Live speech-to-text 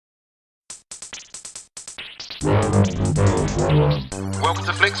Welcome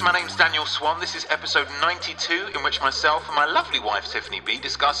to Flicks, my name's Daniel Swan. This is episode 92, in which myself and my lovely wife Tiffany B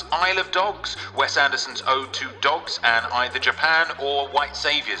discuss Isle of Dogs, Wes Anderson's ode to dogs and either Japan or white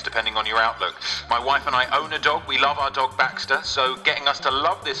saviours, depending on your outlook. My wife and I own a dog, we love our dog Baxter, so getting us to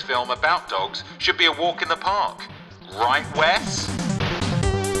love this film about dogs should be a walk in the park. Right, Wes?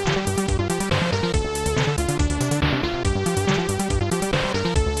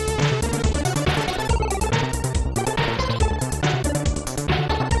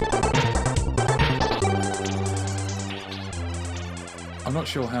 I'm not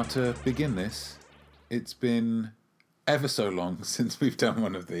sure how to begin this. It's been ever so long since we've done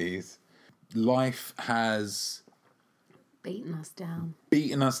one of these. Life has beaten us down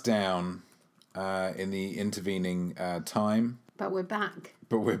in the intervening time. But we're back.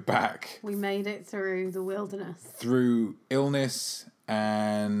 We made it through the wilderness. Through illness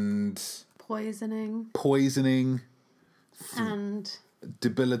and poisoning and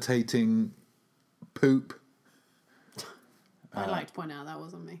debilitating poop. I'd like to point out that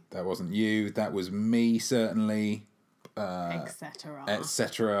wasn't me. That wasn't you. That was me, certainly. Etc.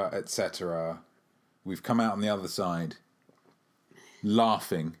 We've come out on the other side,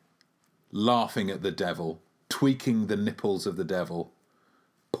 laughing at the devil, tweaking the nipples of the devil,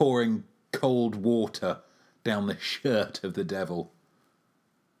 pouring cold water down the shirt of the devil.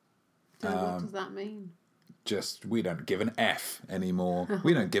 So what does that mean? Just, we don't give an F anymore.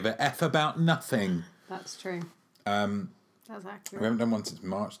 We don't give an F about nothing. That's true. That's accurate. We haven't done one since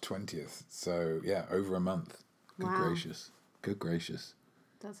March 20th. So, yeah, over a month. Good gracious.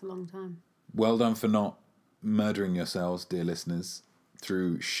 That's a long time. Well done for not murdering yourselves, dear listeners,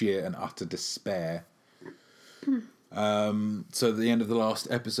 through sheer and utter despair. So at the end of the last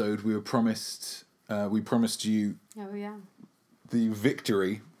episode, we promised you the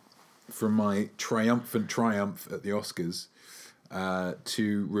victory from my triumphant triumph at the Oscars.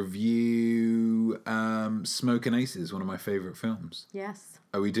 To review Smoke and Aces, one of my favourite films. Yes.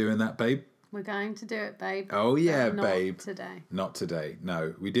 Are we doing that, babe? We're going to do it, babe. Oh, yeah, not babe. Not today.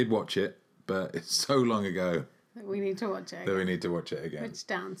 No, we did watch it, but it's so long ago. We need to watch it again. That we need to watch it again. Which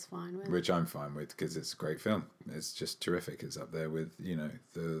Dan's fine with. Which I'm fine with, because it's a great film. It's just terrific. It's up there with,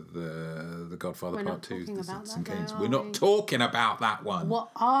 the Godfather Part 2, The Citizen Kane's. We're not talking about that one. What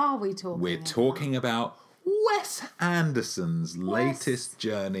are we talking about? We're talking about Wes Anderson's latest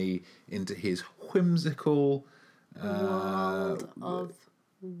journey into his whimsical world of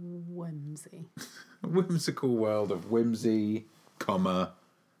whimsy. Whimsical world of whimsy,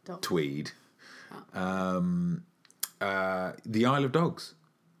 tweed. The Isle of Dogs.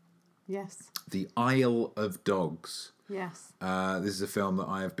 Yes. The Isle of Dogs. Yes. This is a film that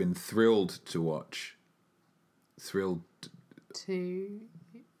I have been thrilled to watch.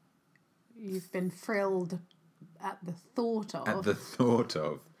 You've been thrilled at the thought of.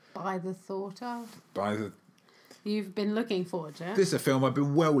 You've been looking forward to it. This is a film I've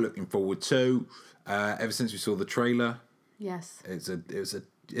been well looking forward to ever since we saw the trailer. Yes. It's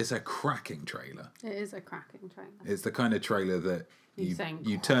a cracking trailer. It is a cracking trailer. It's the kind of trailer that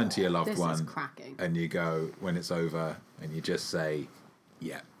you turn to your loved one and you go, when it's over, and you just say,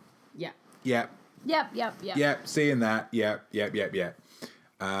 yeah. Yeah. Yep. Yep. Yep, seeing that. Yep.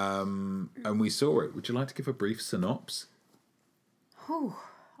 And we saw it. Would you like to give a brief synopsis? Oh,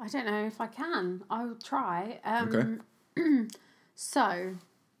 I don't know if I can. I'll try. Okay. So.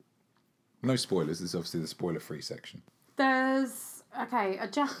 No spoilers. This is obviously the spoiler-free section. There's, a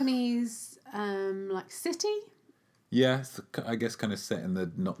Japanese, city? Yeah, I guess kind of set in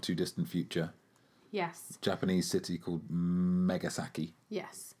the not-too-distant future. Yes. Japanese city called Megasaki.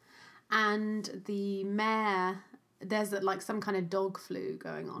 Yes. And the mayor... There's some kind of dog flu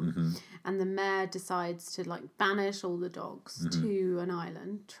going on, and the mayor decides to banish all the dogs to an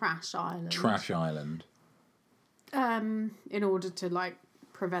island, Trash Island. In order to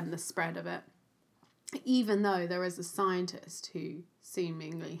prevent the spread of it, even though there is a scientist who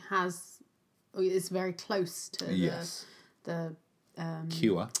seemingly is very close to the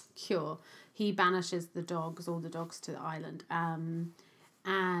cure. He banishes all the dogs to the island,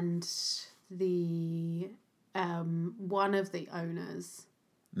 and the one of the owners,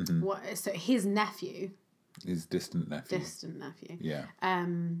 so his nephew, his distant nephew, yeah,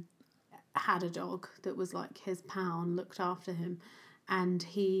 had a dog that was his pal and looked after him, and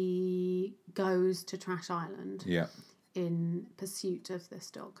he goes to Trash Island, in pursuit of this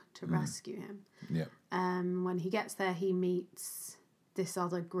dog to rescue him. Yeah. When he gets there, he meets this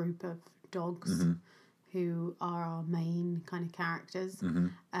other group of dogs who are our main kind of characters,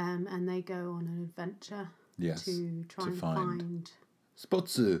 and they go on an adventure. Yes, to try and find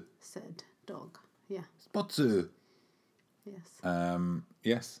Spotsu said dog. Yeah. Spotsu. Yes.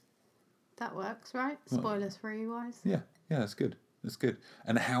 Yes. That works, right? Spoilers free wise. Yeah, that's good. That's good.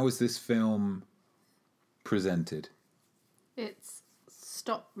 And how is this film presented? It's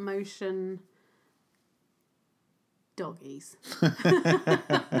stop motion doggies.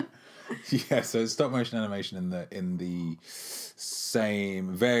 Yeah, so it's stop motion animation in the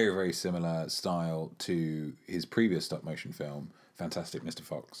same, very, very similar style to his previous stop motion film, Fantastic Mr.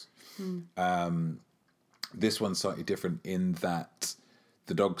 Fox. This one's slightly different in that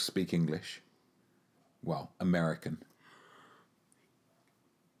the dogs speak English. Well, American.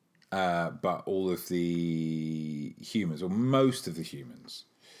 But all of the humans, or most of the humans,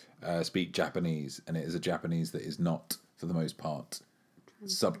 speak Japanese, and it is a Japanese that is not, for the most part,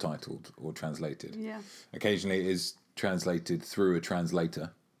 subtitled or translated. Yeah. Occasionally it is translated through a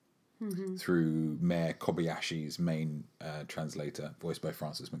translator, through Mayor Kobayashi's main translator, voiced by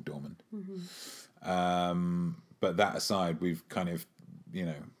Frances McDormand. But that aside, we've kind of,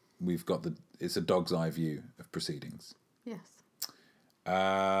 we've got it's a dog's eye view of proceedings. Yes.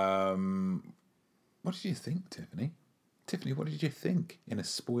 What did you think, Tiffany? Tiffany, what did you think in a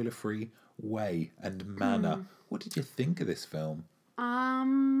spoiler-free way and manner? What did you think of this film?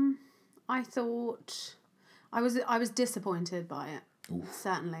 I thought I was disappointed by it. Oof.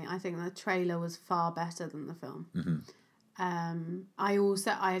 Certainly, I think the trailer was far better than the film. I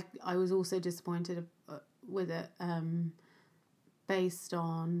was also disappointed with it, based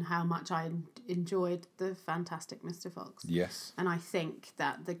on how much I enjoyed the Fantastic Mr. Fox. Yes, and I think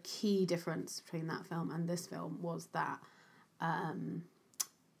that the key difference between that film and this film was that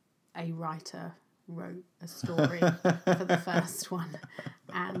a writer wrote a story for the first one,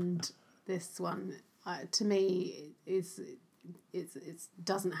 and this one, to me, it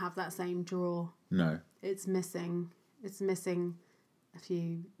doesn't have that same draw. No, it's missing a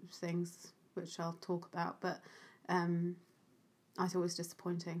few things which I'll talk about, but I thought it was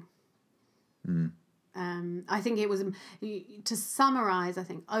disappointing. I think it was, to summarize, I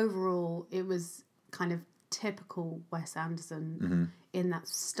think overall it was kind of typical Wes Anderson in that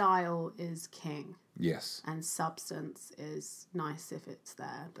style is king. Yes. And substance is nice if it's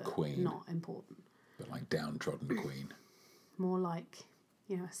there, but Queen. Not important. But like downtrodden queen. More like,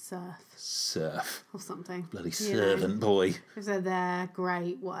 a serf. Or something. Bloody servant boy. If they're there,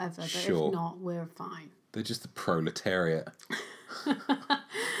 great, whatever. But sure. If not, we're fine. They're just the proletariat.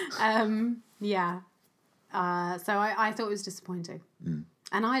 Yeah. So I thought it was disappointing. And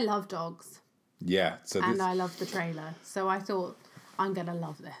I love dogs. Yeah. And I love the trailer. So I thought, I'm going to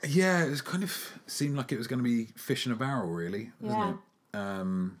love this. Yeah, it kind of seemed like it was going to be fish in a barrel, really, wasn't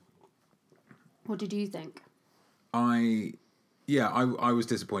it? What did you think? I was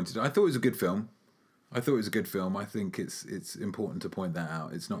disappointed. I thought it was a good film. I think it's important to point that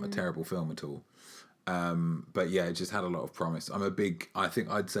out. It's not a terrible film at all. But yeah, it just had a lot of promise.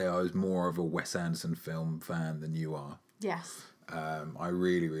 I'd say I was more of a Wes Anderson film fan than you are. Yes. I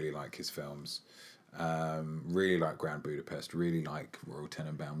really, really like his films. Really like Grand Budapest. Really like Royal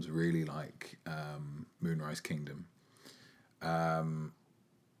Tenenbaums. Really like Moonrise Kingdom.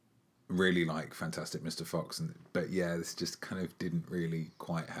 Really like Fantastic Mr. Fox. But yeah, this just kind of didn't really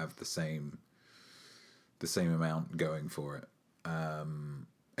quite have the same amount going for it.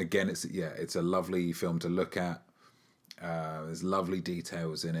 Again, it's a lovely film to look at. There's lovely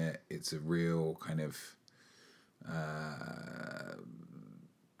details in it. It's a real kind of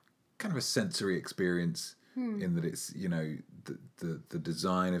a sensory experience in that it's the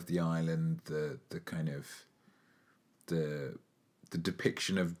design of the island, the kind of the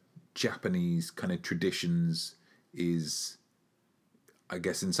depiction of Japanese kind of traditions is, I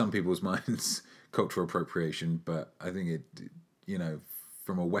guess, in some people's minds, cultural appropriation, but I think it,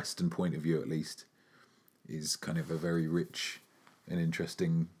 from a Western point of view at least, is kind of a very rich and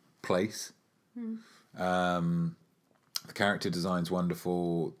interesting place. The character design's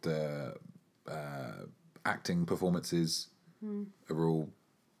wonderful. The acting performances are all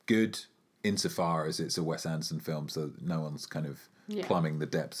good, insofar as it's a Wes Anderson film, so no one's kind of plumbing the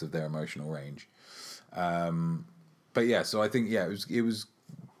depths of their emotional range. But yeah, so I think it was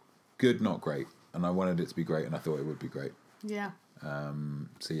good, not great, and I wanted it to be great, and I thought it would be great. Yeah.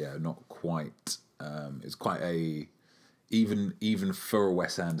 So yeah, not quite. It's quite a even for a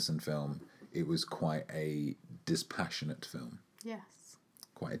Wes Anderson film, it was quite a dispassionate film. Yes.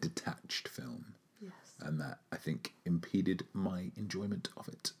 Quite a detached film. Yes. And that, I think, impeded my enjoyment of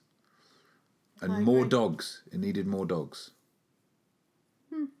it. And more dogs. It needed more dogs.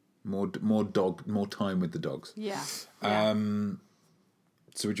 More time with the dogs. Yeah.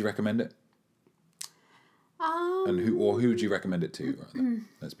 So would you recommend it? And who would you recommend it to? Rather,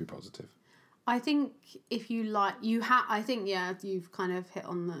 let's be positive. I think if you like, I think, yeah, you've kind of hit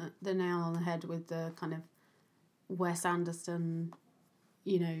on the nail on the head with the kind of Wes Anderson,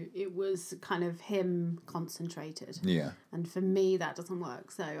 you know, it was kind of him concentrated. Yeah. And for me, that doesn't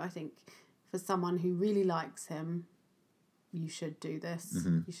work. So I think for someone who really likes him, you should do this.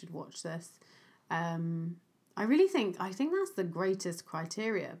 Mm-hmm. You should watch this. I really think that's the greatest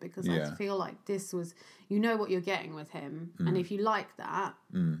criteria, because I feel like this was, you know what you're getting with him. And if you like that,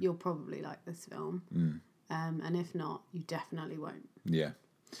 you'll probably like this film. And if not, you definitely won't. Yeah.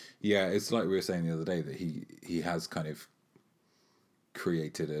 Yeah, it's like we were saying the other day that he has kind of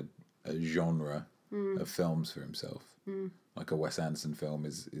created a genre of films for himself. Like a Wes Anderson film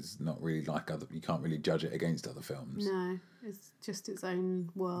is not really like other, you can't really judge it against other films. No, it's just its own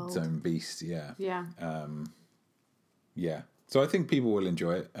world. Its own beast, yeah. Yeah. Yeah. So I think people will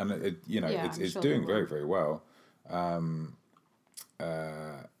enjoy it, and it's sure doing very, very well.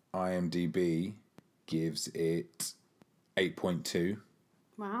 IMDb gives it 8.2.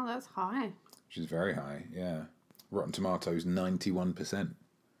 Wow, that's high. Which is very high, yeah. Rotten Tomatoes, 91%.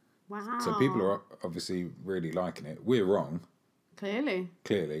 Wow. So people are obviously really liking it. We're wrong. Clearly.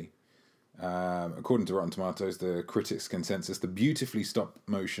 According to Rotten Tomatoes, the critics' consensus, the beautifully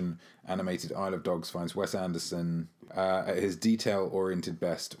stop-motion animated Isle of Dogs finds Wes Anderson at his detail-oriented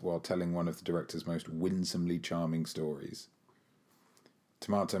best while telling one of the director's most winsomely charming stories.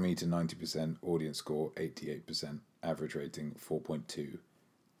 Tomato meter 90%, audience score 88%, average rating 4.2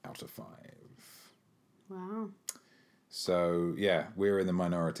 out of 5. Wow. So, yeah, we're in the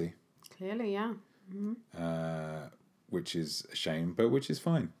minority. Clearly, yeah. Mm-hmm. Which is a shame, but which is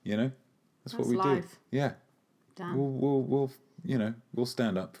fine, you know? That's what we life. do. Yeah. Damn. We'll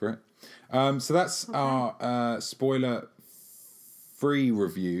stand up for it. So that's our spoiler-free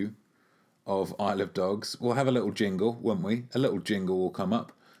review of Isle of Dogs. We'll have a little jingle, won't we? A little jingle will come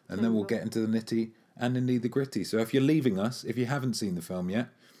up, and then we'll get into the nitty and indeed the gritty. So if you're leaving us, if you haven't seen the film yet,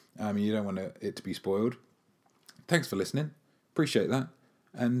 you don't want it to be spoiled, thanks for listening. Appreciate that.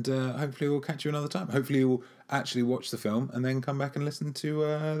 And hopefully we'll catch you another time. Hopefully you'll actually watch the film and then come back and listen to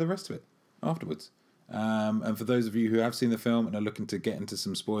the rest of it afterwards. And for those of you who have seen the film and are looking to get into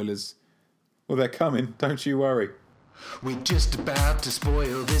some spoilers, well, they're coming, don't you worry. We're just about to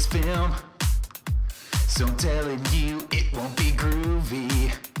spoil this film, so I'm telling you it won't be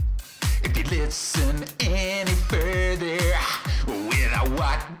groovy if you listen any further without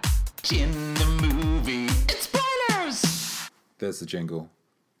watching the movie. It's spoilers! There's the jingle.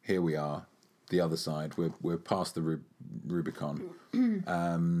 Here we are, the other side. We're past the Rubicon.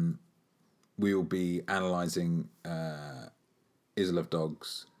 We will be analysing Isle of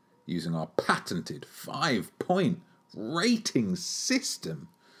Dogs using our patented 5-point rating system,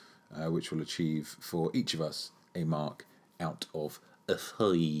 which will achieve for each of us a mark out of a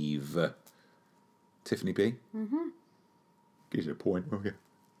 5. Tiffany B? Mm-hmm. Give us a point, will you?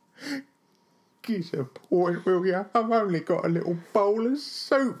 Give us a point, will you? I've only got a little bowl of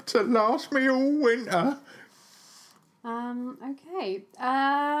soup to last me all winter. Okay.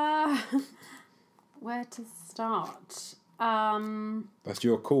 Where to start? That's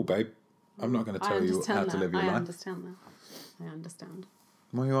your call, babe. I'm not going to tell you how to live your life. I understand.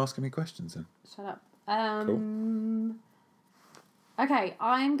 Why are you asking me questions then? Shut up. Cool. Okay,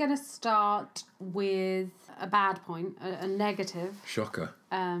 I'm going to start with a bad point, a negative. Shocker.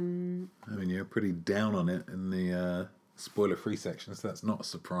 I mean, you're pretty down on it in the spoiler-free section, so that's not a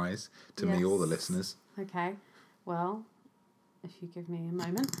surprise to me or the listeners. Okay. Well, if you give me a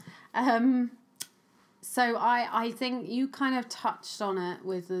moment. So I think you kind of touched on it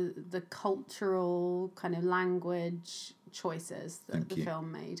with the cultural kind of language choices that the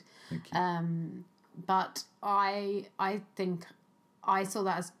film made. Thank you. But I think I saw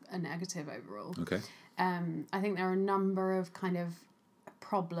that as a negative overall. Okay. I think there are a number of kind of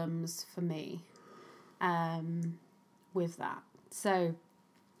problems for me with that. So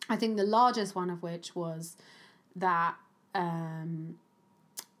I think the largest one of which was that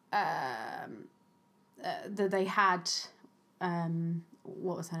that they had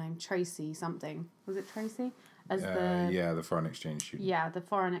what was her name? Tracy something. Was it Tracy? As the foreign exchange student. Yeah, the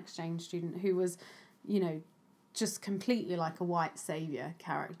foreign exchange student who was, just completely like a white saviour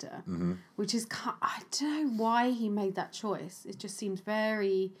character, which is, I don't know why he made that choice. It just seems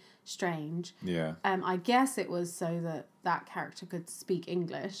very strange. Yeah. I guess it was so that character could speak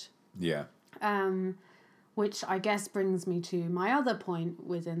English. Yeah. Which I guess brings me to my other point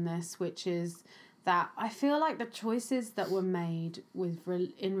within this, which is that I feel like the choices that were made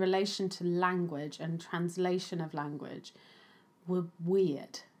in relation to language and translation of language were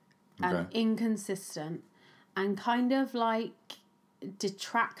weird and inconsistent and kind of like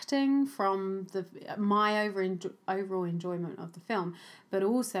detracting from my overall enjoyment of the film, but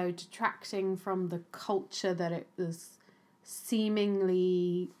also detracting from the culture that it was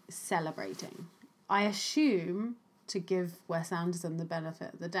seemingly celebrating. I assume, to give Wes Anderson the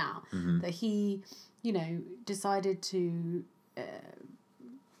benefit of the doubt, that he, decided to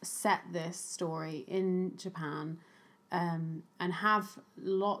set this story in Japan and have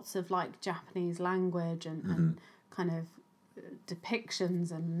lots of like Japanese language and kind of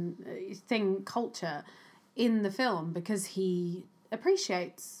depictions and culture in the film, because he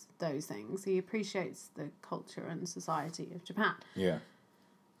appreciates those things. He appreciates the culture and society of Japan. Yeah.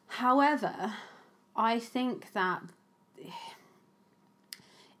 However, I think that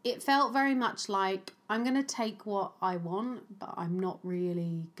it felt very much like, I'm going to take what I want, but I'm not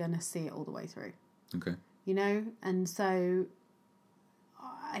really going to see it all the way through. Okay. And so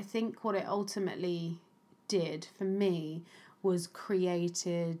I think what it ultimately did for me was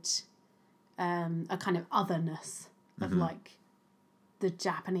created a kind of otherness of like the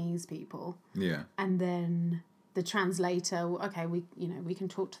Japanese people. Yeah. And then the translator, okay, we can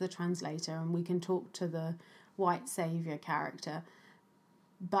talk to the translator and we can talk to the white savior character,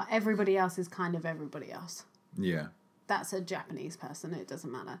 but everybody else is kind of everybody else. Yeah. That's a Japanese person, it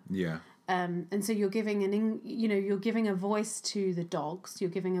doesn't matter. Yeah. And so you're giving you're giving a voice to the dogs, you're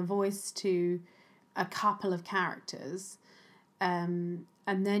giving a voice to a couple of characters, and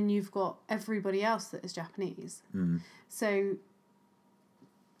then you've got everybody else that is Japanese. So,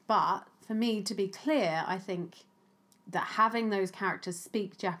 but for me, to be clear, I think that having those characters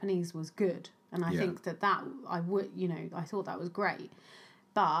speak Japanese was good, and I think that I thought that was great.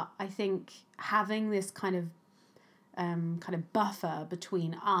 But I think having this kind of buffer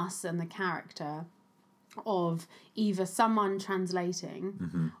between us and the character of either someone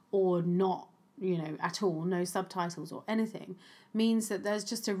translating or not, at all, no subtitles or anything, means that there's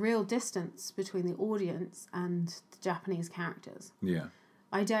just a real distance between the audience and the Japanese characters. Yeah.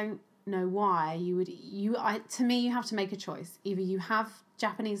 I don't know why to me, you have to make a choice. Either you have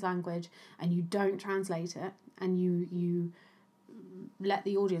Japanese language and you don't translate it, and you let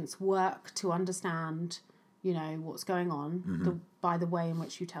the audience work to understand what's going on by the way in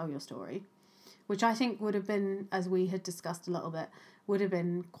which you tell your story, which I think would have been, as we had discussed a little bit, would have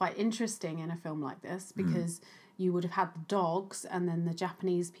been quite interesting in a film like this, because you would have had the dogs and then the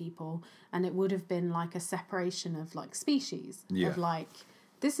Japanese people, and it would have been like a separation of like species of like,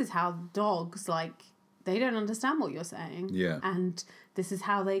 this is how dogs, like, they don't understand what you're saying, and this is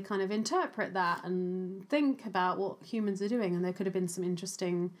how they kind of interpret that and think about what humans are doing. And there could have been some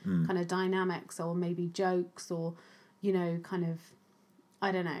interesting kind of dynamics, or maybe jokes, or kind of,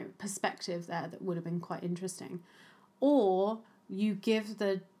 I don't know, perspective there that would have been quite interesting. Or you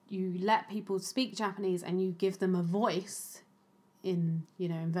let people speak Japanese and you give them a voice in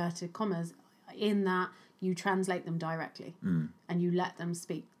inverted commas, in that you translate them directly and you let them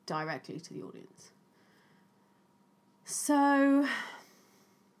speak directly to the audience. So,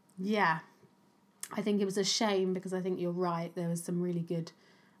 yeah, I think it was a shame, because I think you're right. There was some really good,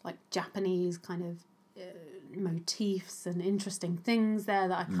 like, Japanese kind of motifs and interesting things there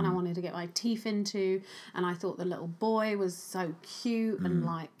that I kind of wanted to get my teeth into. And I thought the little boy was so cute and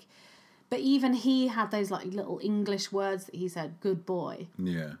like, but even he had those like little English words that he said, good boy,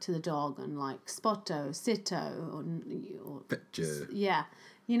 to the dog, and like spotto, sitto, or Fetcher. Yeah,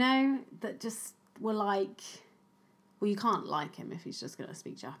 that just were like, well, you can't like him if he's just going to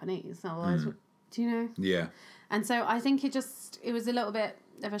speak Japanese. Otherwise, do you know? Yeah. And so I think it was a little bit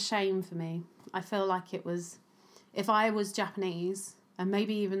of a shame for me. I feel like it was, if I was Japanese, and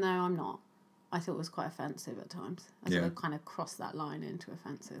maybe even though I'm not, I thought it was quite offensive at times. I thought it kind of crossed that line into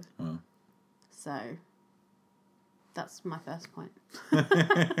offensive. Oh. So that's my first point.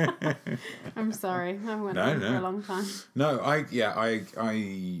 I'm sorry. I went on for a long time. No, I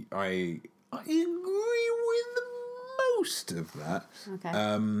agree with most of that. Okay.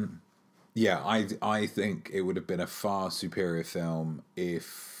 I think it would have been a far superior film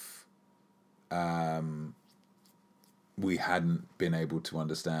if we hadn't been able to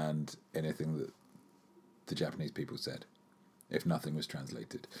understand anything that the Japanese people said, if nothing was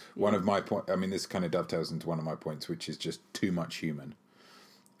translated. Yeah. One of my this kind of dovetails into one of my points, which is just too much human.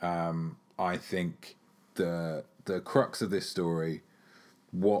 I think the crux of this story,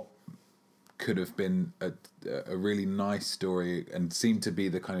 what could have been a really nice story and seemed to be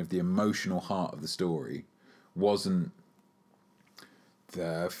the kind of the emotional heart of the story, wasn't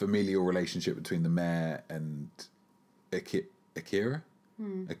the familial relationship between the mayor and Akira.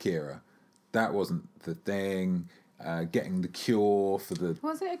 Akira. That wasn't the thing. Getting the cure for the...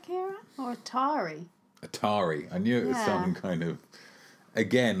 Was it Akira or Atari? Atari. I knew it was some kind of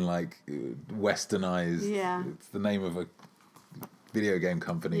again, like westernized. Yeah. It's the name of a video game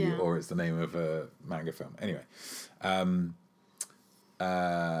company, or it's the name of a manga film. Anyway,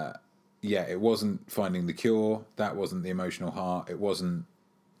 it wasn't finding the cure. That wasn't the emotional heart. It wasn't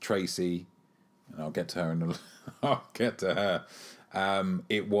Tracy, and I'll get to her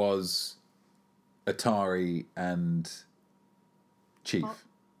it was Atari and Chief.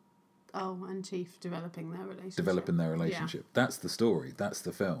 And Chief developing their relationship. Yeah. That's the story. That's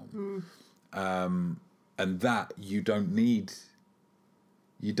the film. And that you don't need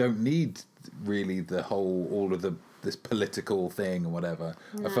really all of this political thing or whatever.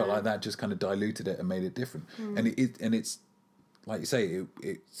 No. I felt like that just kind of diluted it and made it different. And it's like you say,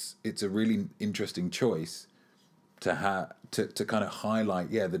 it's a really interesting choice to kind of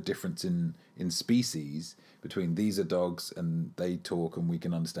highlight the difference in species between these are dogs and they talk and we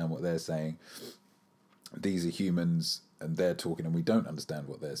can understand what they're saying. These are humans and they're talking and we don't understand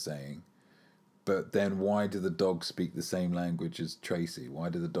what they're saying. But then why do the dogs speak the same language as Tracy? Why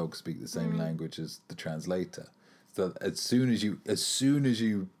do the dogs speak the same language as the translator? So as soon as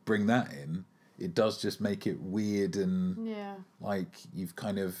you bring that in, it does just make it weird and like you've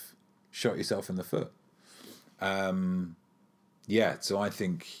kind of shot yourself in the foot. So I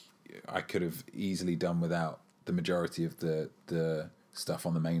think I could have easily done without the majority of the stuff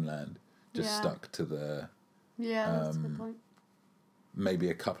on the mainland. Just stuck to the that's a good point. Maybe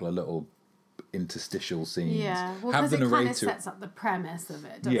a couple of little interstitial scenes. Yeah, well, because it kind of sets up the premise of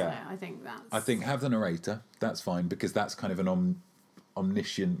it, doesn't it? I think have the narrator. That's fine because that's kind of an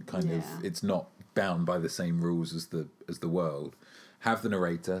omniscient kind of. It's not bound by the same rules as the world. Have the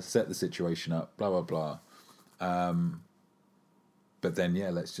narrator, set the situation up, blah blah blah. But then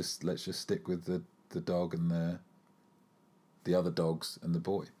let's just stick with the dog and the other dogs and the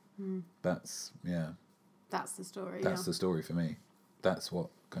boy. That's the story. That's the story for me. That's what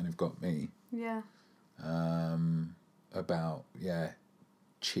kind of got me. Yeah. About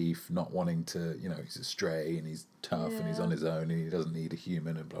Chief not wanting to, he's a stray and he's tough and he's on his own and he doesn't need a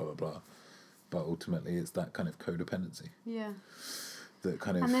human and blah blah blah. But ultimately, it's that kind of codependency. Yeah. That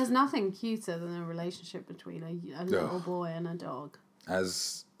kind of. And there's nothing cuter than a relationship between a little boy and a dog.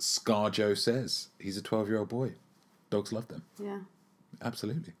 As ScarJo says, he's a 12-year-old boy. Dogs love them. Yeah.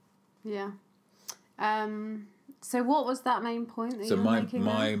 Absolutely. Yeah. So what was that main point that you were making?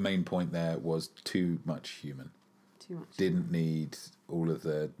 My main point there was too much human. Didn't need all of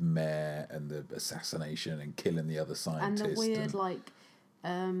the mayor and the assassination and killing the other scientist. And the weird,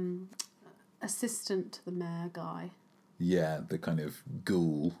 assistant to the mayor guy. Yeah, the kind of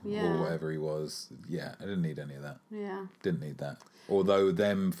ghoul or whatever he was. Yeah, I didn't need any of that. Yeah. Didn't need that. Although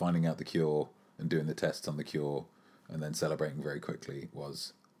them finding out the cure and doing the tests on the cure and then celebrating very quickly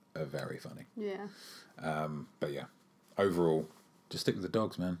was very funny. Yeah. But yeah, overall, just stick with the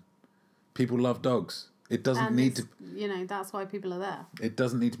dogs, man. People love dogs. It doesn't need to... that's why people are there. It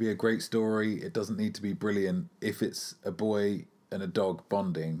doesn't need to be a great story. It doesn't need to be brilliant. If it's a boy and a dog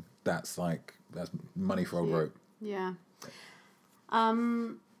bonding, that's money for old rope. Yeah.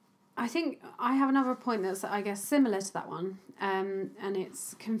 I think I have another point that's, I guess, similar to that one. And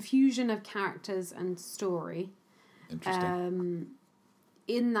it's confusion of characters and story. Interesting.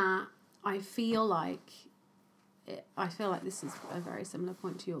 In that, I feel like this is a very similar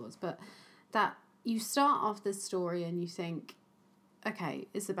point to yours, but that you start off this story and you think, okay,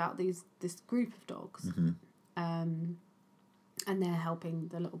 it's about this group of dogs, and they're helping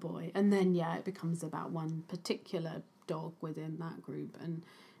the little boy, and then it becomes about one particular dog within that group and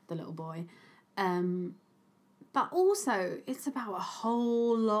the little boy, but also it's about a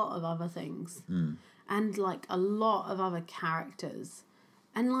whole lot of other things, and like a lot of other characters,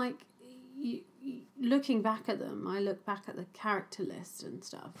 and like looking back at them, I look back at the character list and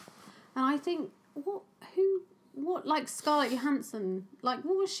stuff, and I think, what like Scarlett Johansson, like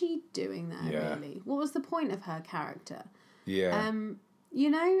what was she doing there really? What was the point of her character? Yeah. And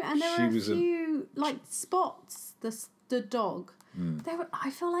there were a few like Spots, the dog. I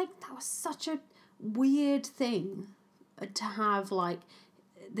feel like that was such a weird thing to have, like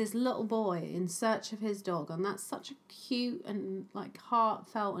this little boy in search of his dog, and that's such a cute and like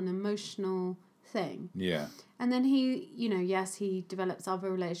heartfelt and emotional thing. Yeah. And then he, he develops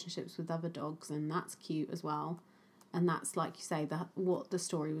other relationships with other dogs, and that's cute as well. And that's, like you say, what the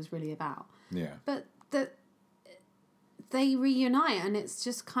story was really about. Yeah. But they reunite, and it's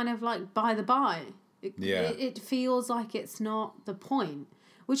just kind of like by the by. It feels like it's not the point,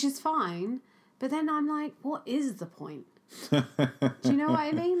 which is fine. But then I'm like, what is the point? Do you know what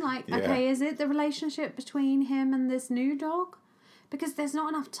I mean? Like, okay, is it the relationship between him and this new dog? Because there's not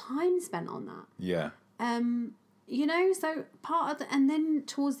enough time spent on that. Yeah. you know, so part of the, and then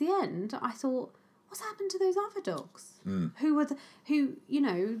towards the end, I thought, what's happened to those other dogs? Who were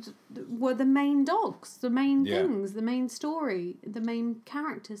were the main dogs, the main things, the main story, the main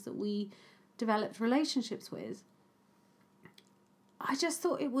characters that we developed relationships with. I just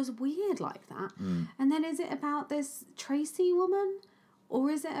thought it was weird like that. And then is it about this Tracy woman? Or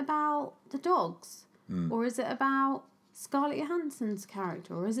is it about the dogs? Or is it about Scarlett Johansson's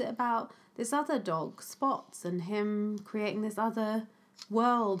character? Or is it about this other dog, Spots, and him creating this other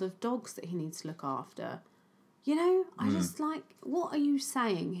world of dogs that he needs to look after? You know, I just like, what are you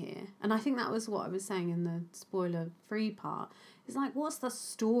saying here? And I think that was what I was saying in the spoiler-free part. It's like, what's the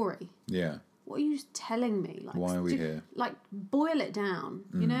story? Yeah. What are you telling me? Like, why are we here? Like, boil it down,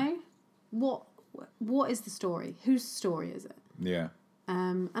 you know? What is the story? Whose story is it? Yeah.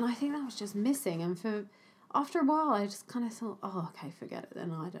 And I think that was just missing. And after a while, I just kind of thought, oh, okay, forget it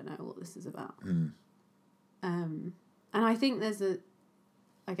then. I don't know what this is about. And I think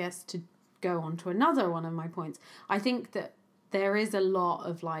I guess to go on to another one of my points, I think that there is a lot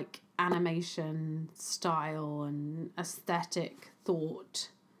of like animation style and aesthetic thought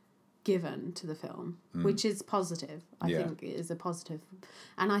given to the film, which is positive. I think it is a positive.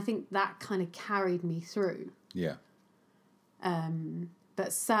 And I think that kind of carried me through. Yeah.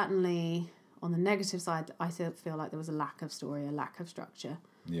 But certainly on the negative side, I feel like there was a lack of story, a lack of structure,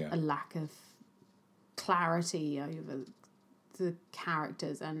 a lack of clarity over the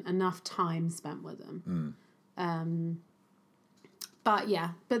characters and enough time spent with them. But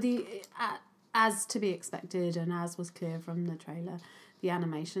as to be expected and as was clear from the trailer, the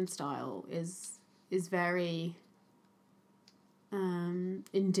animation style is very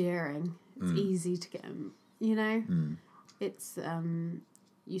endearing. It's easy to get, you know? It's,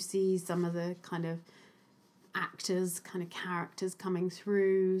 you see some of the kind of actors, kind of characters coming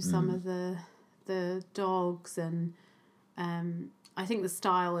through, some of the dogs, and I think the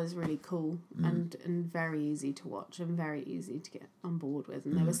style is really cool and very easy to watch and very easy to get on board with.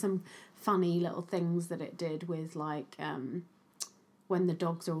 And there were some funny little things that it did with, like, when the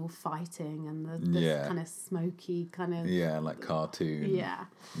dogs are all fighting and the kind of smoky kind of... Yeah, like cartoon. Yeah.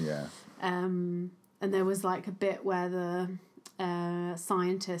 Yeah. And there was, like, a bit where the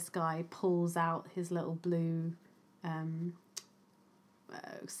scientist guy pulls out his little blue,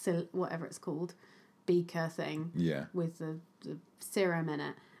 whatever it's called, beaker thing. Yeah. With the serum in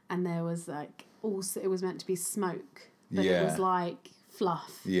it. And there was, like, also, it was meant to be smoke. But it was, like,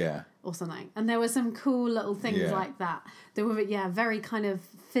 fluff. Yeah. Or something. And there were some cool little things like that. They were, very kind of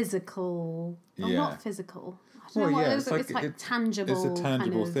physical. Well, not physical. I don't know what it's like tangible. It's a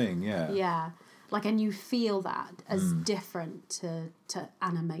tangible kind of thing, yeah. Yeah. Like, and you feel that as different to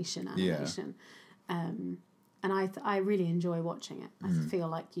animation. And I really enjoy watching it. I feel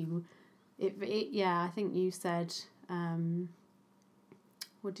like I think you said,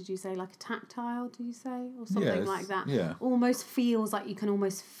 what did you say, like a tactile, did you say? Or something like that. Yeah. Almost feels like you can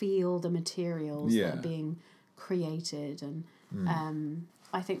almost feel the materials that are being created. And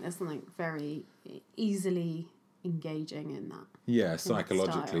I think there's something very easily engaging in that. Yeah,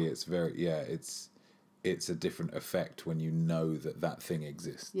 psychologically it's very, it's a different effect when you know that thing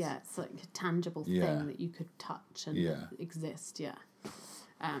exists. Yeah, it's like a tangible thing that you could touch and exist,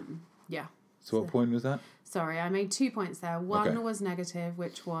 So what point was that? Sorry, I made 2 points there. One was negative,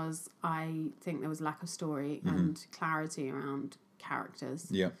 which was I think there was lack of story and clarity around characters.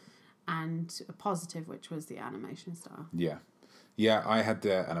 Yeah. And a positive, which was the animation style. Yeah. Yeah, I had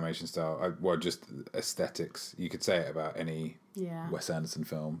the animation style. Just aesthetics. You could say it about any Wes Anderson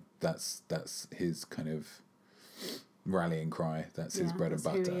film. That's his kind of rallying cry. That's his bread and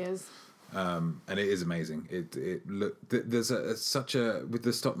butter. Who he is. And it is amazing. There's such a with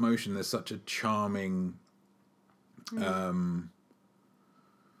the stop motion. There's such a charming,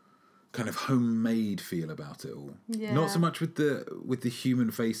 kind of homemade feel about it all. Yeah. Not so much with the human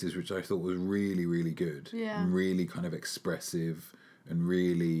faces, which I thought was really, really good. Yeah. And really kind of expressive and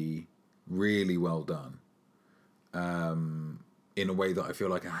really, really well done. In a way that I feel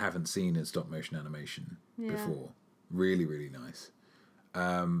like I haven't seen in stop motion animation before. Really, really nice.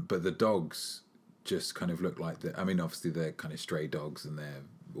 But the dogs just kind of look like obviously they're kind of stray dogs and they're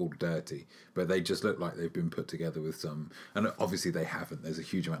all dirty, but they just look like they've been put together with some, and obviously they haven't. There's a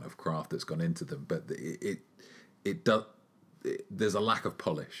huge amount of craft that's gone into them, but there's a lack of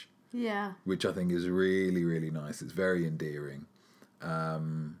polish. Yeah. Which I think is really, really nice. It's very endearing.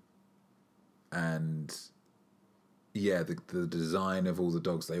 And yeah, the design of all the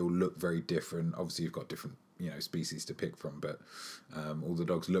dogs, they all look very different. Obviously you've got different species to pick from, but all the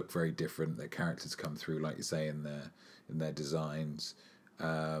dogs look very different. Their characters come through, like you say, in their designs.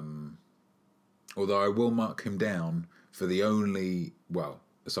 Although I will mark him down for the only, well,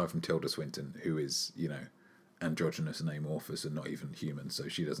 aside from Tilda Swinton, who is, androgynous and amorphous and not even human, so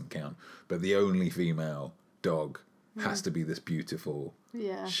she doesn't count. But the only female dog has to be this beautiful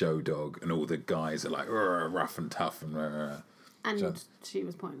show dog, and all the guys are like rough and tough and so, she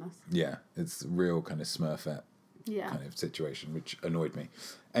was pointless. Yeah, it's a real kind of Smurfette kind of situation, which annoyed me.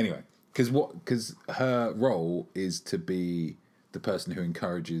 Anyway, because her role is to be the person who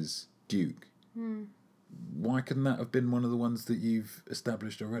encourages Duke. Why couldn't that have been one of the ones that you've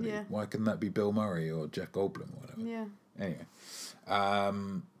established already? Yeah. Why couldn't that be Bill Murray or Jeff Goldblum or whatever? Yeah. Anyway,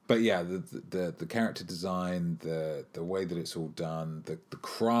 but yeah, the character design, the way that it's all done, the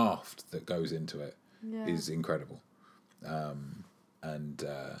craft that goes into it is incredible.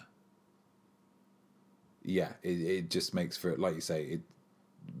 It just makes for, like you say,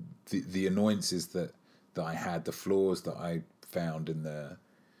 the annoyances that I had, the flaws that I found in the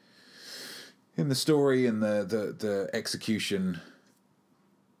story and the execution,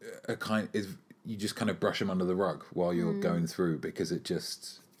 you just kind of brush them under the rug while you're going through, because it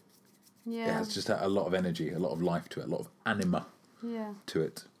just it has just a lot of energy, a lot of life to it, a lot of anima to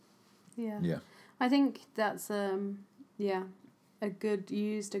it. Yeah. I think that's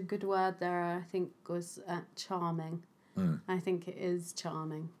used a good word there. I think was charming. I think it is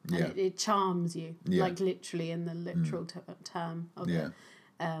charming, and it charms you, like literally in the literal term of it.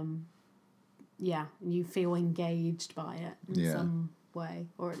 You feel engaged by it in some way,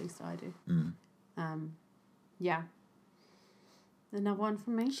 or at least I do. Another one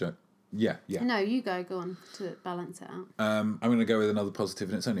from me? Sure. Yeah. No, you go on to balance it out. I'm going to go with another positive,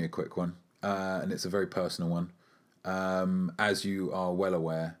 and it's only a quick one, and it's a very personal one. As you are well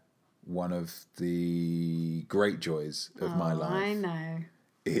aware, one of the great joys of my life, I know,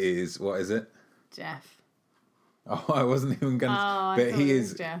 is, what is it? Jeff. Oh, I wasn't even going to... but he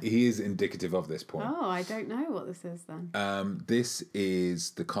is indicative of this point. Oh, I don't know what this is then. This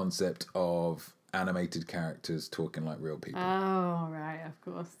is the concept of animated characters talking like real people. Oh, right, of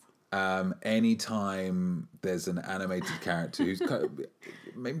course. Anytime there's an animated character who's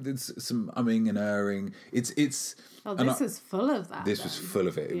maybe there's some umming and erring, it's this was full of that. This was full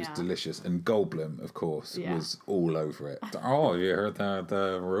of it. It was delicious, and Goldblum, of course, was all over it. Oh, you heard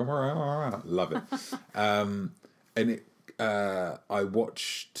the rumor? Love it. I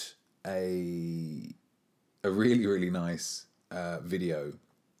watched a really, really nice video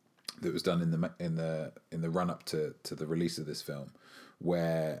that was done in the run up to the release of this film,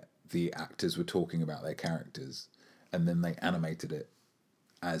 where the actors were talking about their characters, and then they animated it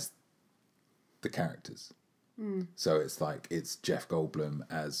as the characters. So it's Jeff Goldblum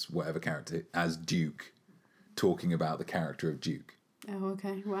as whatever character, as Duke, talking about the character of Duke. Oh,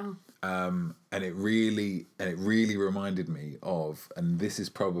 okay, wow. And it really reminded me of, and this is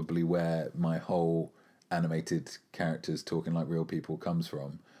probably where my whole animated characters talking like real people comes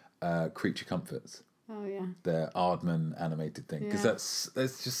from, Creature Comforts. Oh yeah. The Aardman animated thing, because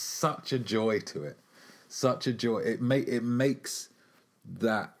there's just such a joy to it, such a joy. It makes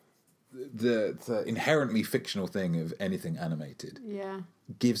that the inherently fictional thing of anything animated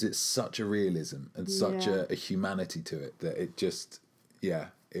gives it such a realism and such a humanity to it that it just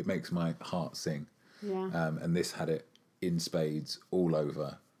it makes my heart sing. And this had it in spades all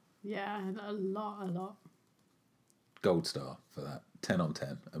over. A lot. Gold star for that. 10 on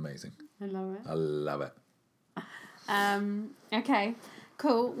 10. Amazing. I love it. I love it. Okay,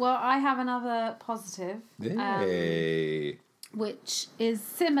 cool. Well, I have another positive. Yay. Which is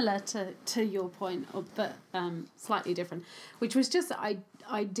similar to your point, but slightly different. Which was just I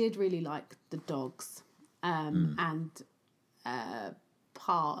did really like the dogs, and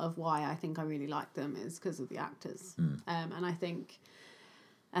part of why I think I really like them is because of the actors, and I think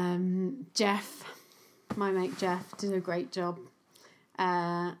Jeff, my mate Jeff, did a great job.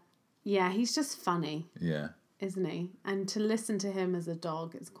 He's just funny. Isn't he? And to listen to him as a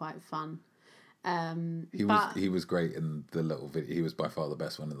dog is quite fun. He was great in the little video. He was by far the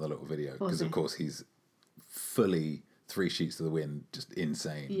best one in the little video, because of course he's fully 3 sheets to the wind, just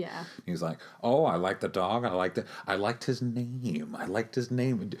insane. He was like, oh, I like the dog. I liked his name.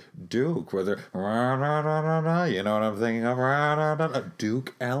 Duke. Whether you know what I'm thinking of?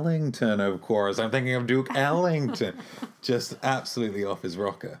 Duke Ellington, of course. I'm thinking of Duke Ellington. Just absolutely off his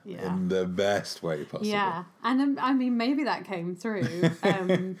rocker in the best way possible. Yeah, and I mean, maybe that came through,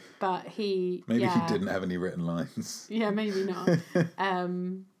 but he... Maybe he didn't have any written lines. Yeah, maybe not.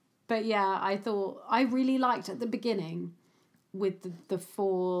 But I thought... I really liked at the beginning with the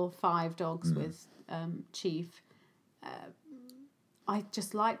 4-5 dogs with Chief. I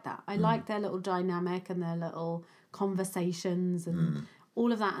just liked that. I liked their little dynamic and their little conversations and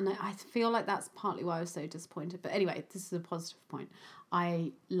all of that, and I feel like that's partly why I was so disappointed. But anyway, this is a positive point.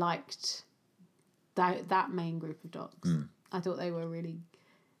 I liked that main group of dogs. I thought they were really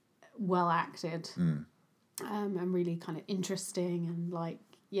well acted, and really kind of interesting, and like,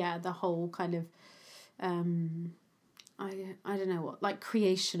 yeah, the whole kind of I don't know what, like,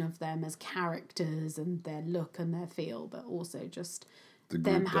 creation of them as characters and their look and their feel, but also just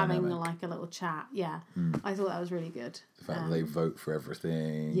them having like a little chat. Yeah, I thought that was really good. The fact that they vote for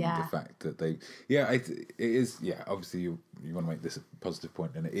everything. Yeah. The fact that they, it is. Yeah, obviously you want to make this a positive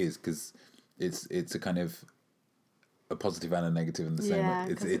point, and it is, because it's a kind of a positive and a negative in the same way.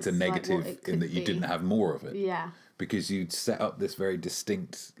 It's a negative like in that you didn't have more of it. Yeah. Because you'd set up this very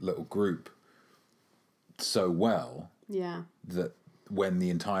distinct little group so well. Yeah. That when the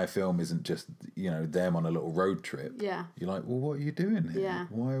entire film isn't just, them on a little road trip. Yeah. You're like, well, what are you doing here? Yeah.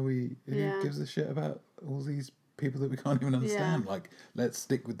 Why are we? Who gives a shit about all these people that we can't even understand? Yeah. Like, let's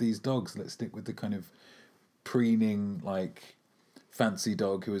stick with these dogs. Let's stick with the kind of preening, like, fancy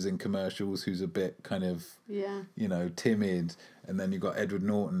dog who is in commercials, who's a bit kind of, timid, and then you've got Edward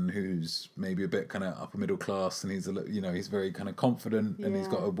Norton, who's maybe a bit kind of upper middle class, and he's he's very kind of confident, and he's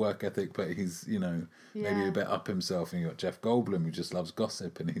got a work ethic, but he's maybe a bit up himself. And you got Jeff Goldblum, who just loves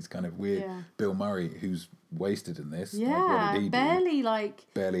gossip, and he's kind of weird. Bill Murray, who's wasted in this. Yeah, like, what did he do?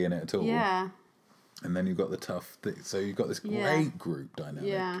 Barely in it at all. Yeah. And then you've got the tough so you've got this great group dynamic.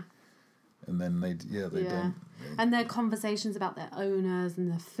 Yeah. And then they don't. And their conversations about their owners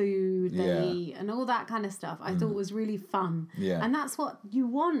and the food they eat and all that kind of stuff, I thought was really fun. Yeah. And that's what you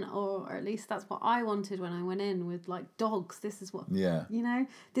want, or at least that's what I wanted when I went in with, like, dogs. This is what,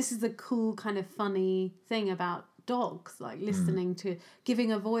 this is the cool kind of funny thing about dogs, like listening to,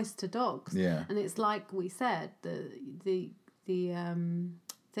 giving a voice to dogs. Yeah. And it's like we said, the thing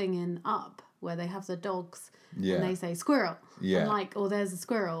in Up, where they have the dogs and they say squirrel, and like, or there's a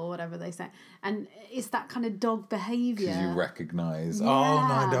squirrel, or whatever they say, and it's that kind of dog behaviour. Because you recognise,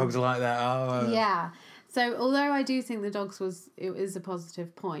 my dog's like that. Oh, yeah. So although I do think the dogs it is a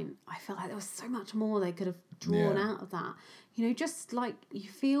positive point, I feel like there was so much more they could have drawn out of that. Just like, you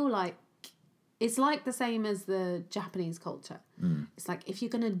feel like it's like the same as the Japanese culture. It's like, if you're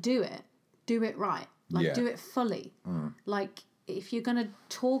gonna do it right, like do it fully, like. If you're going to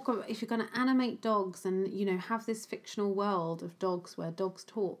animate dogs and, have this fictional world of dogs where dogs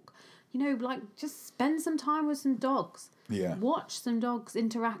talk, like, just spend some time with some dogs. Yeah. Watch some dogs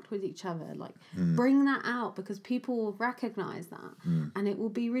interact with each other. Like, bring that out, because people will recognise that. And it will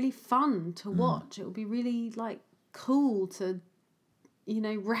be really fun to watch. It will be really, like, cool to,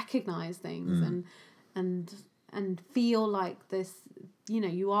 recognise things and feel like this,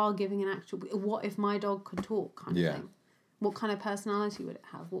 you are giving an actual, what if my dog could talk kind of thing. What kind of personality would it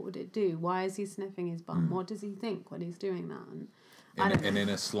have? What would it do? Why is he sniffing his bum? What does he think when he's doing that? And in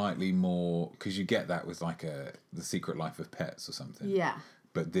a slightly more... Because you get that with, like, The Secret Life of Pets or something. Yeah.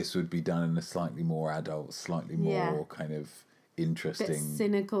 But this would be done in a slightly more adult, slightly more kind of interesting... Bit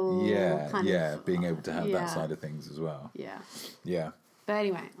cynical. Yeah, being able to have that side of things as well. Yeah. Yeah. But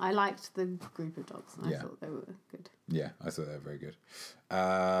anyway, I liked the group of dogs. I thought they were good. Yeah, I thought they were very good.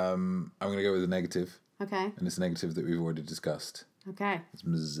 I'm going to go with a negative. Okay. And it's a negative that we've already discussed. Okay. It's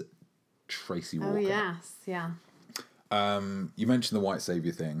Ms. Tracy Walker. Oh, yes. Yeah. You mentioned the white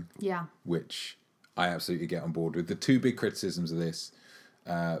saviour thing. Yeah. Which I absolutely get on board with. The two big criticisms of this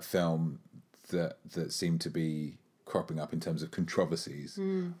film that seem to be cropping up in terms of controversies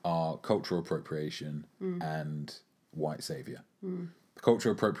are cultural appropriation and white saviour. The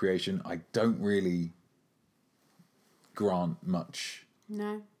cultural appropriation, I don't really grant much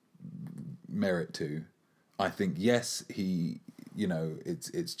merit to. I think, yes, he,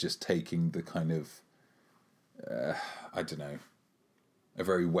 it's just taking the kind of, I don't know, a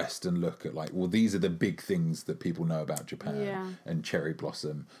very Western look at, like, well, these are the big things that people know about Japan, and Cherry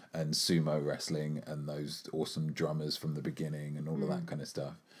Blossom and sumo wrestling and those awesome drummers from the beginning and all of that kind of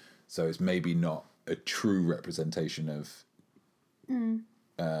stuff. So it's maybe not a true representation of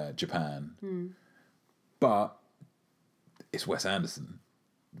Japan, but it's Wes Anderson.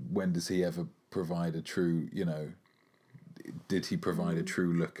 When does he ever provide a true, did he provide a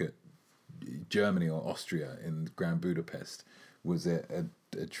true look at Germany or Austria in Grand Budapest? Was it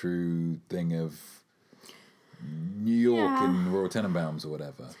a true thing of New York and Royal Tenenbaums or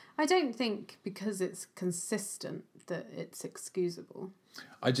whatever? I don't think because it's consistent that it's excusable.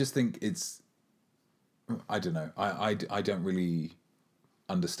 I just think it's, I don't know. I don't really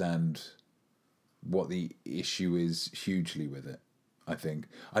understand what the issue is hugely with it. I think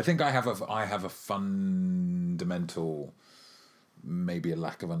I have a fundamental, maybe a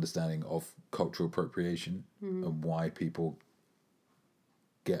lack of understanding of cultural appropriation and why people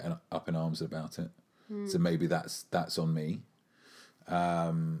get up in arms about it. So maybe that's on me.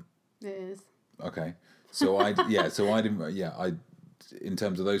 It is. Okay. So I in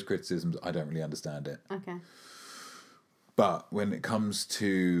terms of those criticisms, I don't really understand it. Okay. But when it comes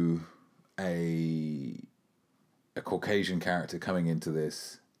to a Caucasian character coming into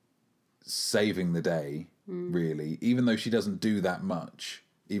this, saving the day, really, even though she doesn't do that much,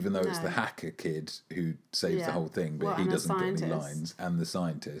 even though it's the hacker kid who saves the whole thing, but he doesn't get any lines, and the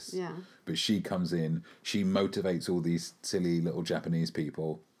scientist. Yeah. But she comes in, she motivates all these silly little Japanese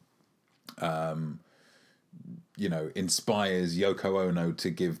people, inspires Yoko Ono to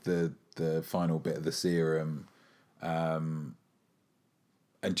give the final bit of the serum, and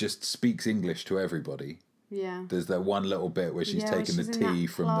just speaks English to everybody. Yeah. There's that one little bit where she's taking the tea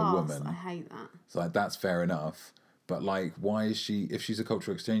from the woman. I hate that. It's like, that's fair enough. But like, why is she, if she's a foreign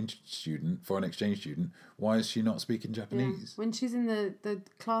exchange student, why is she not speaking Japanese? Yeah. When she's in the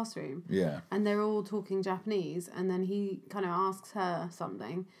classroom. Yeah. And they're all talking Japanese, and then he kind of asks her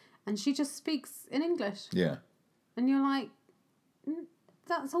something, and she just speaks in English. Yeah. And you're like,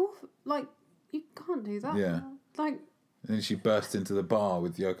 that's awful. Like, you can't do that. Yeah. Like. And then she bursts into the bar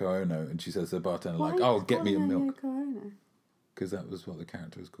with Yoko Ono, and she says to the bartender, like, "Oh, get me a milk." Because that was what the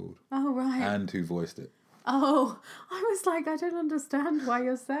character was called. Oh, right. And who voiced it. Oh, I was like, I don't understand why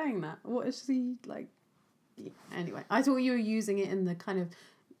you're saying that. What is she, like... Yeah. Anyway, I thought you were using it in the kind of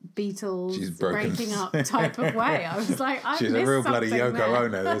Beatles breaking up type of way. I was like, I She's a real bloody Yoko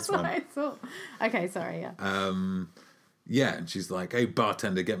Ono, this one. That's what I thought. Okay, sorry, yeah. Yeah, and she's like, "Hey,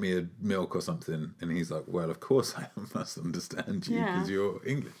 bartender, get me a milk or something." And he's like, "Well, of course I must understand you because you're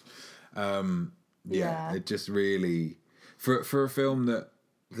English." It just really, for a film that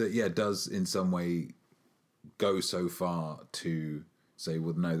does in some way go so far to say,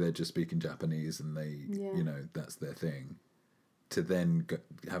 well, no, they're just speaking Japanese and they, that's their thing. To then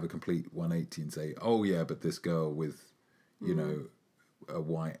have a complete 180 and say, "Oh yeah, but this girl with, a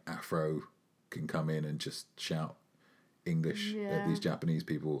white afro can come in and just shout English at these Japanese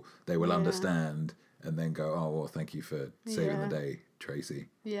people, they will understand," and then go, "Oh well, thank you for saving the day, Tracy."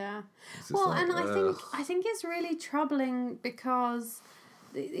 Yeah. Well, like, and I think it's really troubling because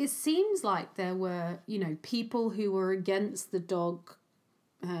it seems like there were, people who were against the dog,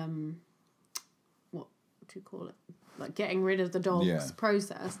 what do you call it? Like getting rid of the dog's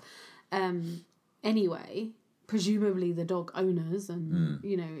process. Anyway, presumably the dog owners, and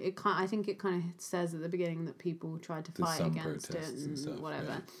I think it kind of says at the beginning that people tried to fight against it and stuff, whatever.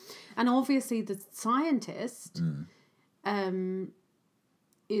 Yeah. And obviously the scientist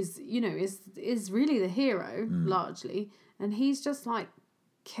is really the hero largely, and he's just like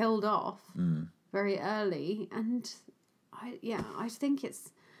killed off very early. And I think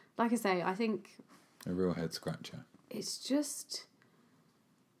it's, like I say, I think a real head scratcher. It's just,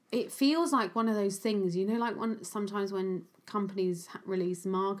 it feels like one of those things, like sometimes when companies release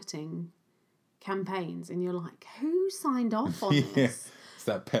marketing campaigns and you're like, who signed off on this? It's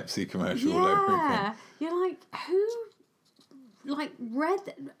that Pepsi commercial all over again. You're like, who read,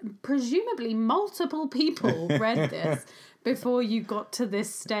 presumably multiple people read this before you got to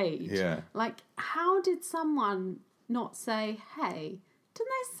this stage. Yeah. Like, how did someone not say, hey, doesn't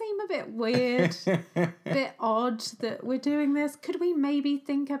this seem a bit weird, bit odd that we're doing this? Could we maybe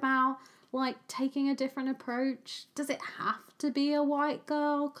think about, like, taking a different approach? Does it have to be a white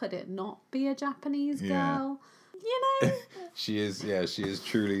girl? Could it not be a Japanese girl? She is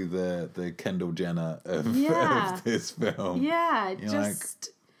truly the Kendall Jenner of this film. Yeah, You're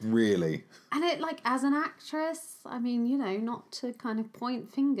just... like, really? And it, like, as an actress, I mean, not to kind of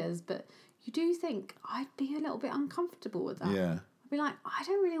point fingers, but you do think I'd be a little bit uncomfortable with that. Yeah. Be like, I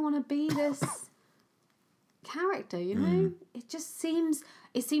don't really want to be this character, It just seems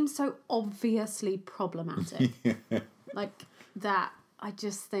so obviously problematic. Like that, I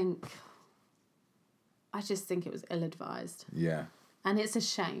just think it was ill-advised. Yeah. And it's a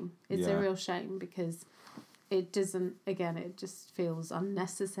shame. It's a real shame because it doesn't, again, it just feels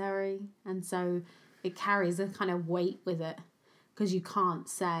unnecessary. And so it carries a kind of weight with it because you can't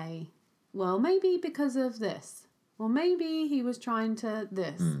say, well, maybe because of this. Well, maybe he was trying to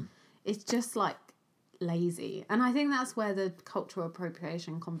this. It's just like lazy. And I think that's where the cultural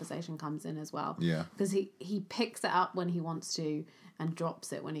appropriation conversation comes in as well. Yeah. Because he picks it up when he wants to and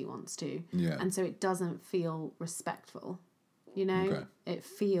drops it when he wants to. Yeah. And so it doesn't feel respectful. Okay. It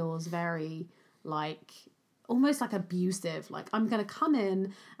feels very like, almost like abusive. Like, I'm going to come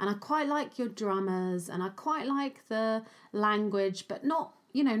in and I quite like your drummers and I quite like the language, but not,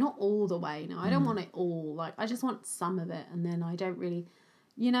 not all the way. No, I don't want it all. Like, I just want some of it. And then I don't really,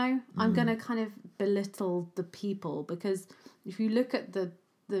 I'm going to kind of belittle the people, because if you look at the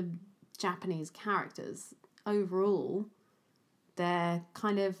the Japanese characters overall, they're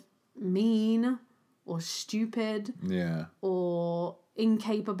kind of mean or stupid, or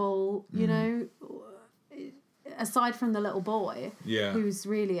incapable, you know, aside from the little boy, who's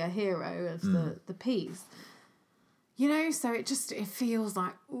really a hero of the piece. You know, so it feels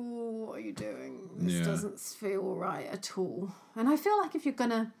like, oh, what are you doing? This doesn't feel right at all. And I feel like if you're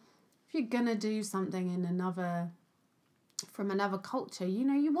gonna do something from another culture, you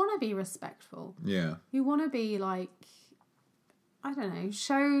know, you want to be respectful. Yeah. You want to be like, I don't know,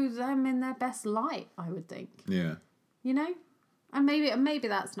 show them in their best light, I would think. Yeah. You know? And maybe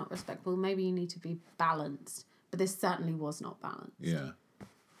that's not respectful. Maybe you need to be balanced. But this certainly was not balanced. Yeah.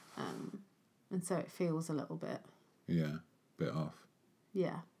 And so it feels a little bit... Yeah. Bit off.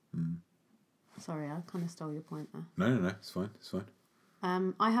 Yeah. Sorry, I kind of stole your point there. No. It's fine.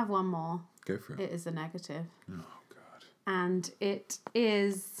 I have one more. Go for it. It is a negative. Oh, God. And it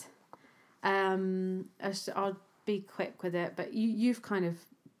is... I'll be quick with it, but you've kind of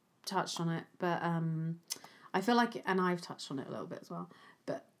touched on it, but I feel like, and I've touched on it a little bit as well,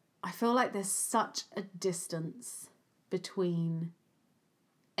 but I feel like there's such a distance between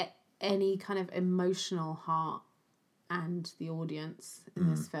any kind of emotional heart and the audience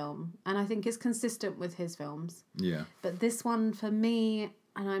in this film, and I think it's consistent with his films. Yeah. But this one, for me,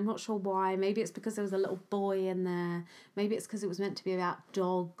 and I'm not sure why, maybe it's because there was a little boy in there, maybe it's because it was meant to be about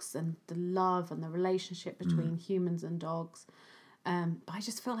dogs and the love and the relationship between humans and dogs, but I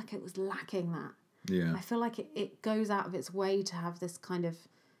just feel like it was lacking that. Yeah. I feel like it goes out of its way to have this kind of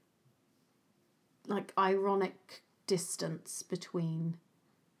like ironic distance between,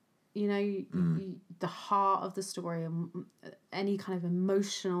 you know, the heart of the story and any kind of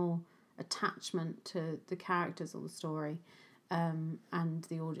emotional attachment to the characters or the story, and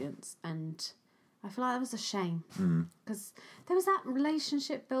the audience. And I feel like that was a shame, because there was that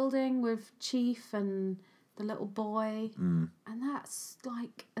relationship building with Chief and the little boy, and that's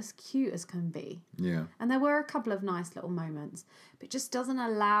like as cute as can be. Yeah. And there were a couple of nice little moments, but it just doesn't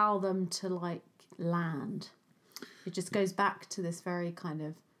allow them to like land. It just goes back to this very kind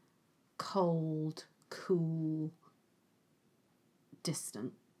of cold, cool,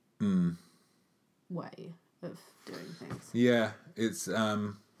 distant way of doing things. Yeah, it's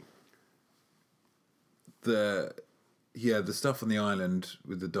the stuff on the island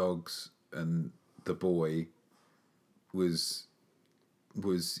with the dogs and the boy was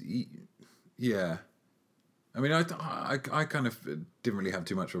yeah. I mean, I kind of didn't really have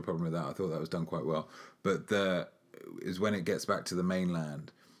too much of a problem with that. I thought that was done quite well. But is when it gets back to the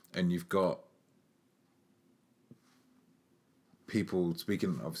mainland and you've got people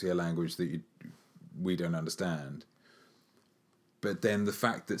speaking obviously a language that we don't understand. But then the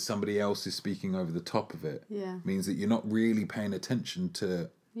fact that somebody else is speaking over the top of it means that you're not really paying attention to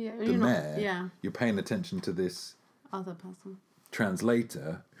the mayor. You're paying attention to this other person,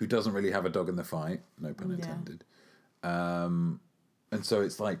 translator, who doesn't really have a dog in the fight, no pun intended. And so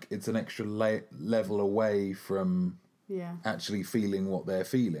it's like it's an extra level away from actually feeling what they're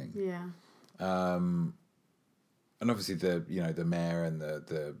feeling. And obviously the mayor and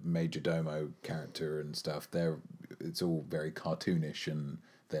the major domo character and stuff, it's all very cartoonish and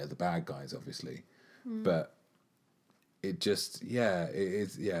they're the bad guys, obviously. But it just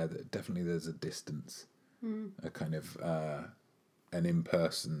definitely there's a distance, a kind of an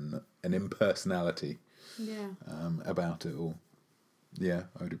impersonality about it all. Yeah,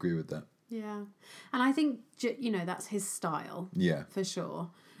 I would agree with that. Yeah, and I think that's his style. Yeah, for sure,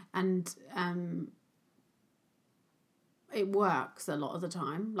 and it works a lot of the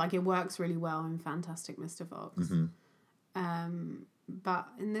time. Like, it works really well in Fantastic Mr. Fox. But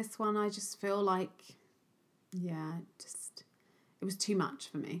in this one, I just feel like, it was too much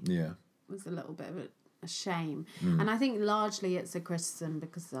for me. Yeah, it was a little bit of a shame, and I think largely it's a criticism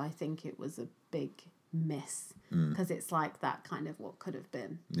because I think it was a big miss, because it's like that kind of what could have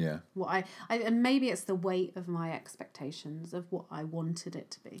been. Yeah. What I and maybe it's the weight of my expectations of what I wanted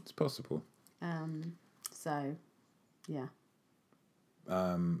it to be. It's possible. So, yeah.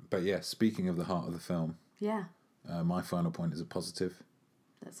 But yeah, speaking of the heart of the film. Yeah. My final point is a positive.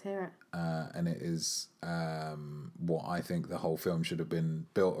 Let's hear it. And it is what I think the whole film should have been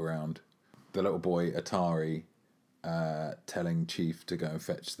built around. The little boy, Atari, telling Chief to go and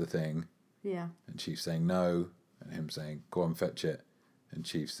fetch the thing. Yeah. And Chief saying no, and him saying, go on, fetch it. And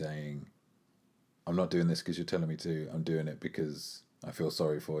Chief saying, I'm not doing this because you're telling me to. I'm doing it because I feel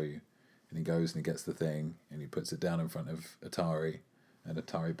sorry for you. And he goes and he gets the thing, and he puts it down in front of Atari, and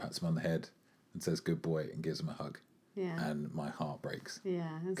Atari pats him on the head and says, good boy, and gives him a hug. Yeah. And my heart breaks.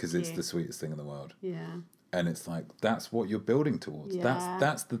 Yeah. Because it's the sweetest thing in the world. Yeah. And it's like, that's what you're building towards. Yeah.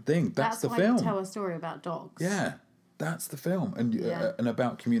 That's the thing. That's the why film. you tell a story about dogs. Yeah, that's the film, and and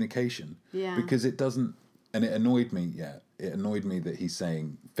about communication. Yeah. Because it doesn't, and it annoyed me. Yeah, it annoyed me that he's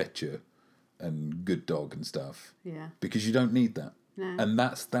saying fetcher and good dog and stuff. Yeah. Because you don't need that. No. And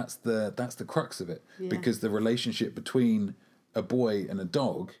that's the crux of it. Yeah. Because the relationship between a boy and a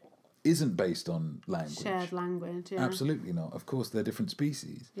dog isn't based on language. Shared language. Yeah. Absolutely not. Of course, they're different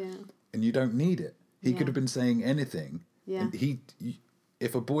species. Yeah. And you don't need it. He could have been saying anything. Yeah. And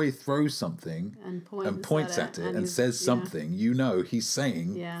if a boy throws something and points at it and says something, you know he's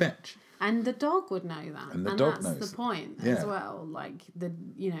saying fetch. And the dog would know that. And the dog that's knows. the point as well. Like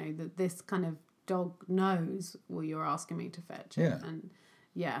that this kind of dog knows, well, you're asking me to fetch it. Yeah. And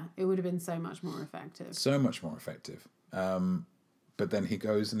it would have been so much more effective. So much more effective. But then he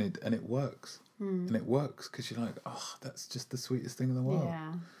goes and it works. And it works because you're like, oh, that's just the sweetest thing in the world.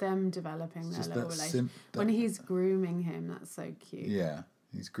 Yeah, them developing their just little that relationship. When he's grooming him, that's so cute. Yeah,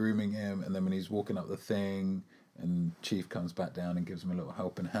 he's grooming him, and then when he's walking up the thing, and Chief comes back down and gives him a little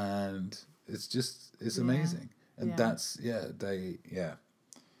helping hand. It's amazing, and that's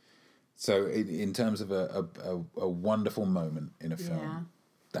So in terms of a wonderful moment in a film,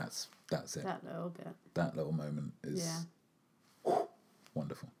 that's it. That little bit. That little moment is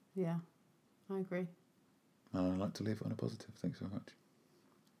wonderful. Yeah, I agree. And I'd like to leave it on a positive. Thanks so much.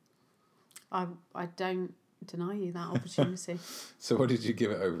 I don't deny you that opportunity. So what did you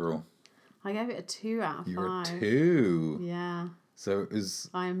give it overall? I gave it a 2 out of 5. You're a 2. Yeah. So it was...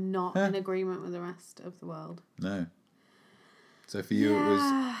 I'm not in agreement with the rest of the world. No. So for you,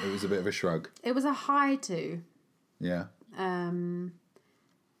 it was a bit of a shrug. It was a high 2. Yeah.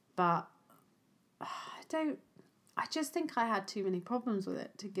 But I just think I had too many problems with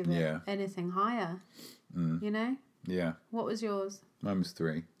it to give it anything higher. You know? Yeah. What was yours? Mine was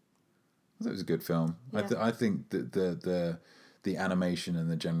 3. I thought it was a good film. Yeah. I think that the animation and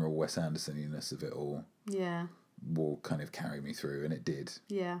the general Wes Anderson-ness of it all will kind of carry me through, and it did.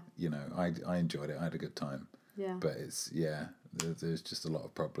 Yeah. You know, I enjoyed it. I had a good time. Yeah. But it's, there's just a lot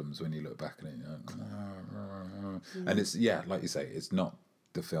of problems when you look back at it. And it's, like you say, it's not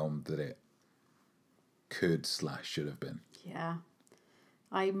the film that it could / should have been. Yeah.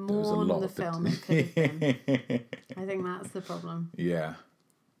 I mourn the film it could have been. I think that's the problem. Yeah.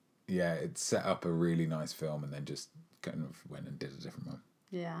 Yeah, it set up a really nice film and then just kind of went and did a different one.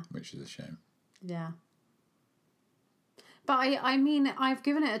 Yeah. Which is a shame. Yeah. But I mean, I've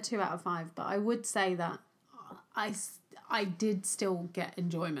given it a 2 out of 5, but I would say that I did still get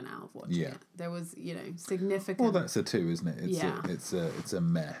enjoyment out of watching it. There was, significant... Well, that's a 2, isn't it? It's a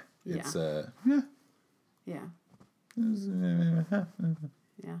meh. It's a... Yeah.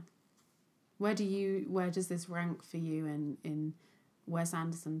 Yeah. Where does this rank for you in Wes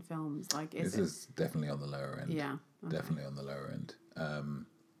Anderson films? Like, is definitely on the lower end. Yeah. Okay. Definitely on the lower end. I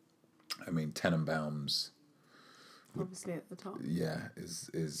mean, Tenenbaum's obviously at the top. Yeah,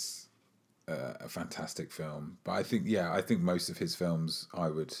 is a fantastic film. But I think most of his films I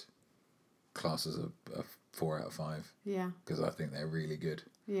would class as a 4 out of 5. Yeah. Because I think they're really good.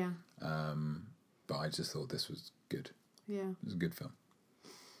 Yeah. But I just thought this was good. Yeah. It was a good film.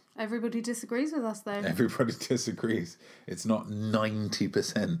 Everybody disagrees with us, though. Everybody disagrees. It's not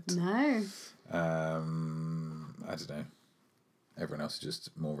 90%. No. I don't know. Everyone else is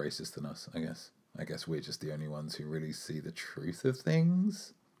just more racist than us, I guess. I guess we're just the only ones who really see the truth of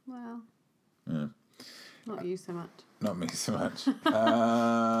things. Well. Not you so much. Not me so much.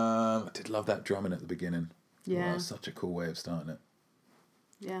 I did love that drumming at the beginning. Yeah. That was such a cool way of starting it.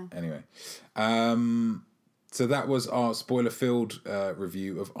 Yeah. Anyway. So that was our spoiler-filled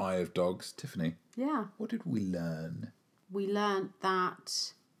review of Eye of Dogs. Tiffany. Yeah. What did we learn? We learnt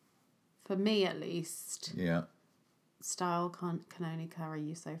that, for me at least, style can only carry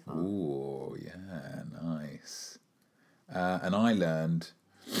you so far. Ooh, yeah, nice. And I learned,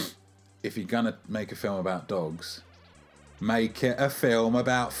 if you're going to make a film about dogs, make it a film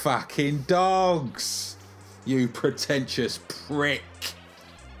about fucking dogs, you pretentious prick.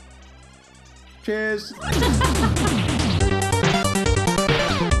 Cheers.